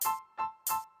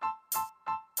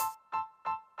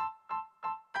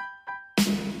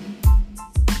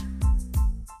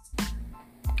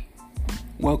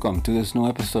Welcome to this new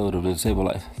episode of The Disabled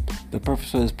Life. The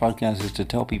purpose of this podcast is to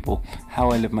tell people how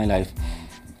I live my life.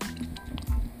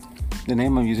 The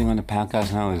name I'm using on the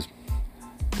podcast now is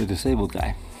The Disabled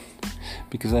Guy,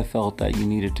 because I felt that you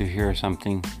needed to hear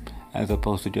something as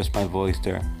opposed to just my voice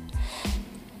there.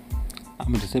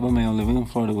 I'm a disabled male living in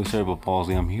Florida with cerebral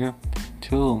palsy. I'm here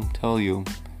to tell you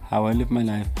how I live my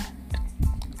life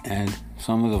and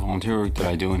some of the volunteer work that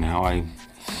I do and how I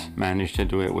managed to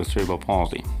do it with cerebral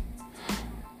palsy.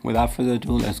 Without further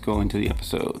ado, let's go into the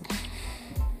episode.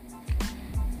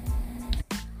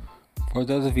 For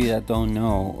those of you that don't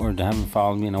know or that haven't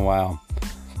followed me in a while,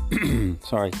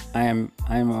 sorry, I'm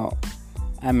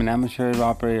an amateur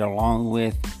operator along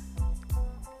with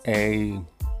a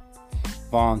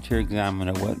volunteer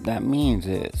examiner. What that means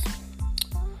is,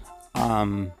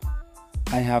 I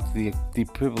have the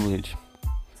privilege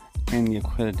and the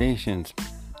accreditations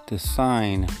to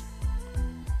sign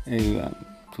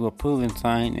to approve and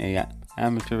sign a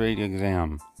amateur radio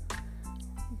exam.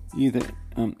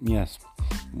 Yes.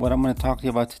 What I'm going to talk to you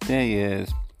about today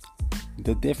is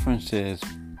the differences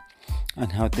on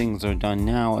how things are done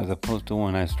now as opposed to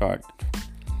when I started.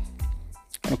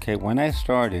 Okay, when I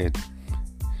started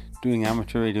doing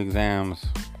amateur radio exams,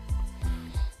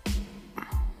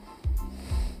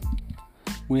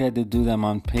 we had to do them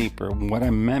on paper. What I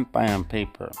meant by on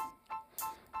paper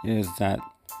is that,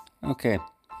 okay,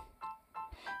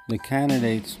 the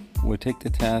candidates would take the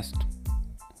test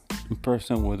in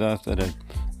person with us at a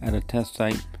test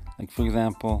site, like for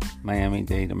example,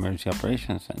 Miami-Dade Emergency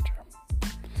Operations Center,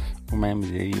 or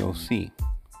Miami-Dade EOC,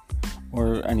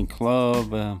 or any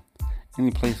club,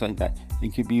 any place like that.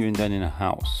 It could be even done in a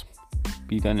house.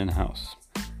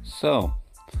 So,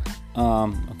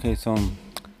 okay, so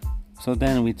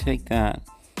then we take that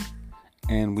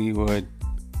and we would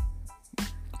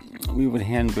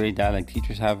hand grade that, like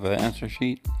teachers have an answer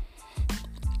sheet,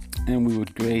 and we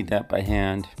would grade that by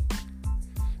hand,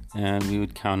 and we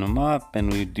would count them up,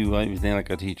 and we would do everything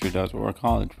like a teacher does or a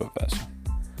college professor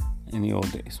in the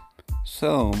old days.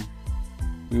 So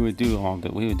we would do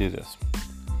this.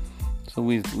 So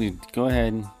we'd go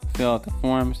ahead and fill out the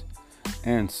forms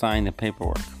and sign the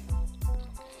paperwork.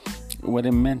 What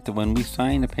it meant that when we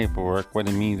sign the paperwork, what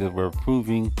it means is we're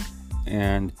approving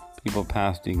and people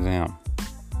pass the exam.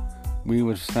 We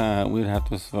would have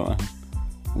to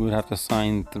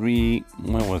sign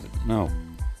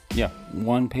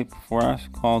one paper for us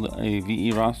called a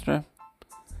VE roster,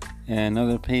 and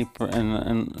another paper,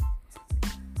 and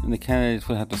the candidates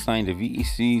would have to sign the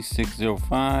VEC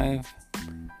 605,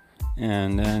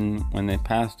 and then when they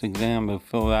pass the exam, they'll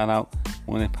fill that out.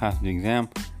 When they pass the exam,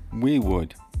 we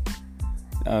would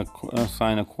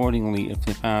sign accordingly if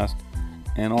they passed,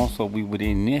 and also we would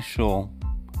initial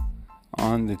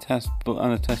on the test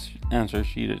answer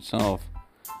sheet itself.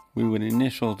 We would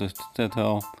initial to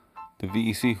tell the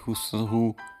VEC who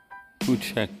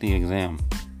checked the exam,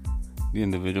 the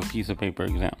individual piece of paper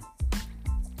exam.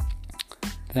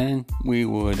 Then we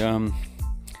would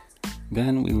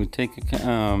take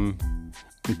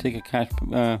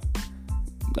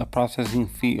a processing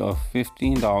fee of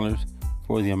 $15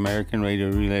 for the American Radio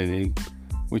Relay League,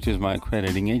 which is my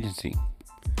accrediting agency.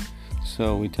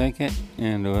 So we take it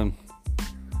and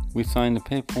we sign the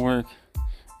paperwork.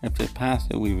 If they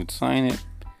passed it, we would sign it,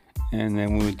 and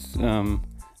then we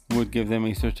would give them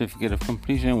a certificate of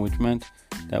completion, which meant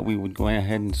that we would go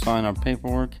ahead and sign our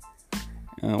paperwork.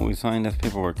 We signed this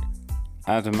paperwork.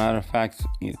 As a matter of fact,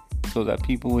 so that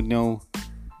people would know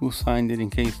who signed it in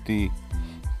case the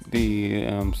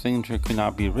signature could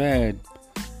not be read,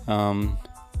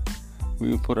 we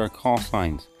would put our call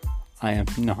signs. I am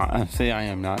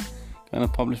not going to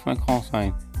publish my call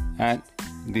sign at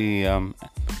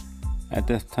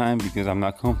this time because I'm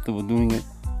not comfortable doing it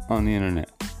on the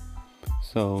internet.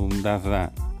 So that's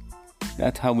that.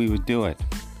 That's how we would do it.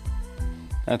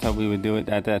 At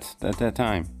that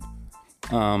time.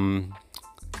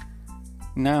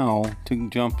 Now to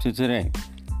jump to today.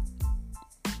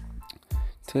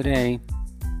 Today,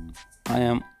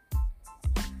 I'm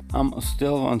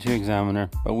still a volunteer examiner,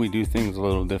 but we do things a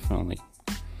little differently.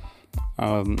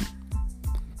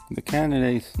 The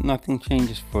candidates, nothing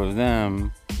changes for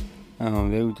them.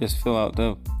 They would just fill out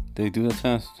they do the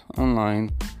test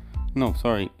online.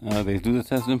 They do the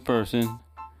test in person.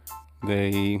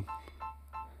 They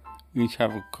each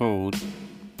have a code,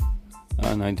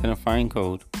 an identifying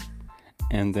code,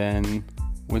 and then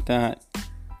with that,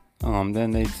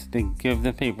 then they give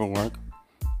the paperwork.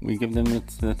 We give them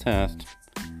the test,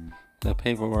 the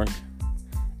paperwork,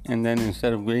 and then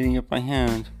instead of grading it by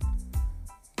hand,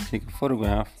 take a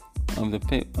photograph of the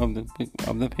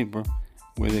paper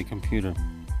with a computer.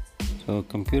 So So the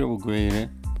computer will grade it,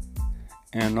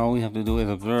 and all we have to do is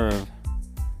observe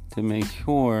to make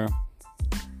sure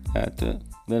that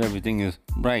everything is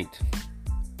right.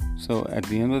 So at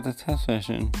the end of the test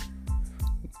session,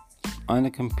 on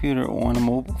the computer or on a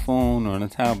mobile phone or on a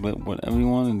tablet, whatever you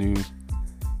want to do,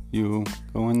 you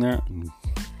go in there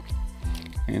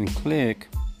and click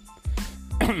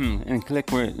and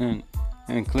click where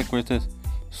it says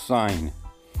sign.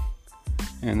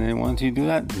 And then once you do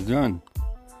that, it's done.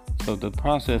 So the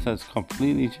process has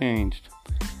completely changed.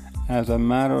 As a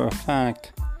matter of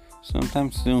fact,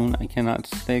 sometime soon, I cannot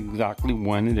say exactly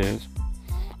when it is,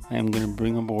 I am going to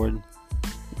bring aboard,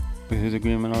 with his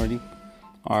agreement already,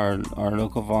 our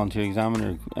local volunteer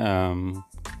examiner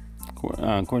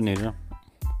coordinator.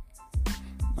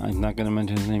 I'm not going to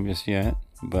mention his name just yet,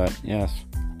 but yes,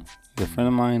 he's a friend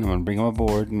of mine. I'm going to bring him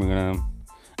aboard,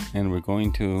 and we're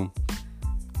going to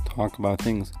talk about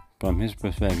things from his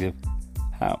perspective,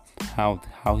 how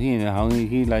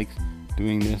he likes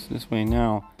doing this way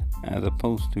now, as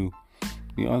opposed to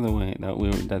the other way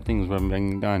that things were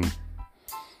being done.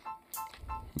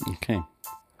 Okay,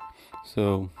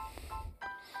 so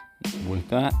with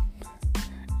that,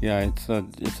 yeah, it's a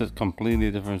completely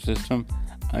different system.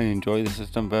 I enjoy the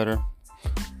system better.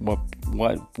 What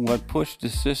pushed the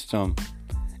system?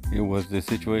 It was the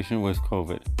situation with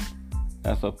COVID.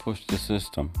 That's what pushed the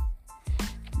system.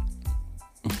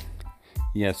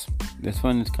 Yes, this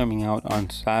one is coming out on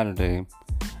Saturday.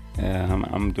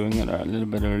 I'm doing it a little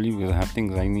bit early because I have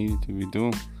things I need to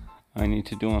do on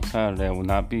Saturday.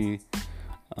 I'll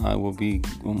be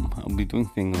doing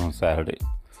things on Saturday.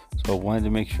 So I wanted to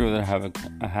make sure that I have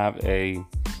a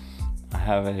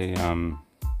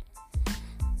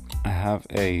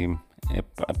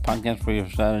podcast for you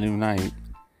Saturday night.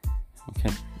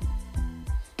 Okay.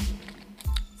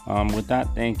 With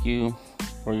that, thank you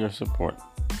for your support,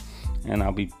 and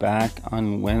I'll be back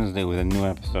on Wednesday with a new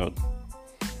episode.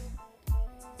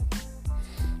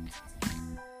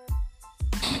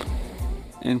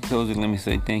 In closing, let me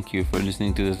say thank you for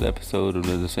listening to this episode of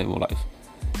The Disabled Life.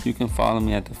 You can follow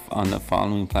me on the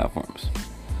following platforms.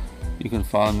 You can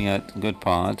follow me at Good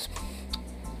Pods.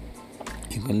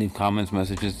 You can leave comments,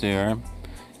 messages there.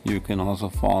 You can also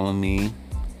follow me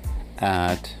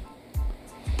on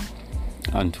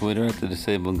Twitter at The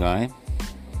Disabled Guy.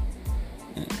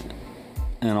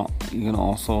 And you can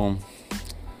also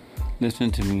listen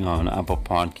to me on Apple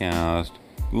Podcast,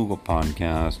 Google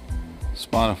Podcast,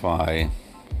 Spotify,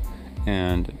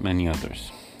 and many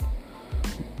others.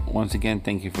 Once again,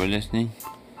 thank you for listening,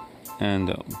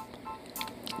 and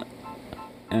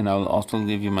I'll also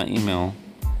give you my email.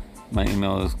 My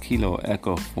email is Kilo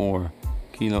Echo 4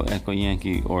 Kilo Echo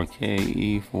Yankee, or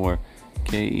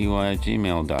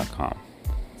KE4KEY@gmail.com.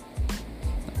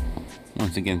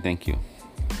 Once again, thank you,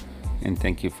 and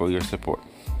thank you for your support,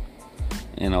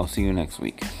 and I'll see you next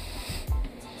week.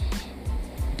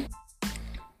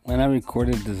 When I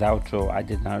recorded this outro, I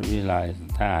did not realize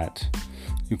that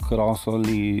you could also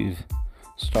leave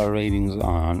star ratings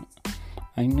on.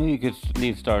 I knew you could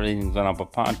leave star ratings on Apple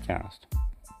Podcast,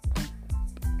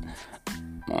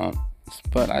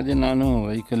 but I did not know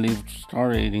that you could leave star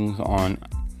ratings on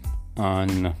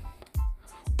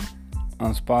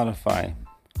Spotify.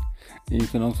 You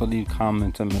can also leave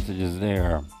comments and messages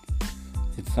there.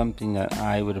 It's something that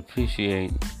I would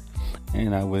appreciate,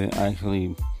 and I would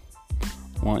actually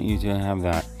want you to have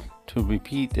that. To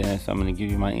repeat this, I'm going to give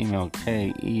you my email,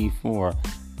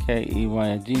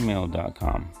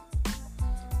 KE4KEY@gmail.com.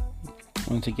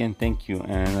 Once again, thank you,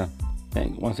 and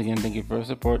thank you for your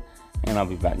support, and I'll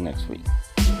be back next week.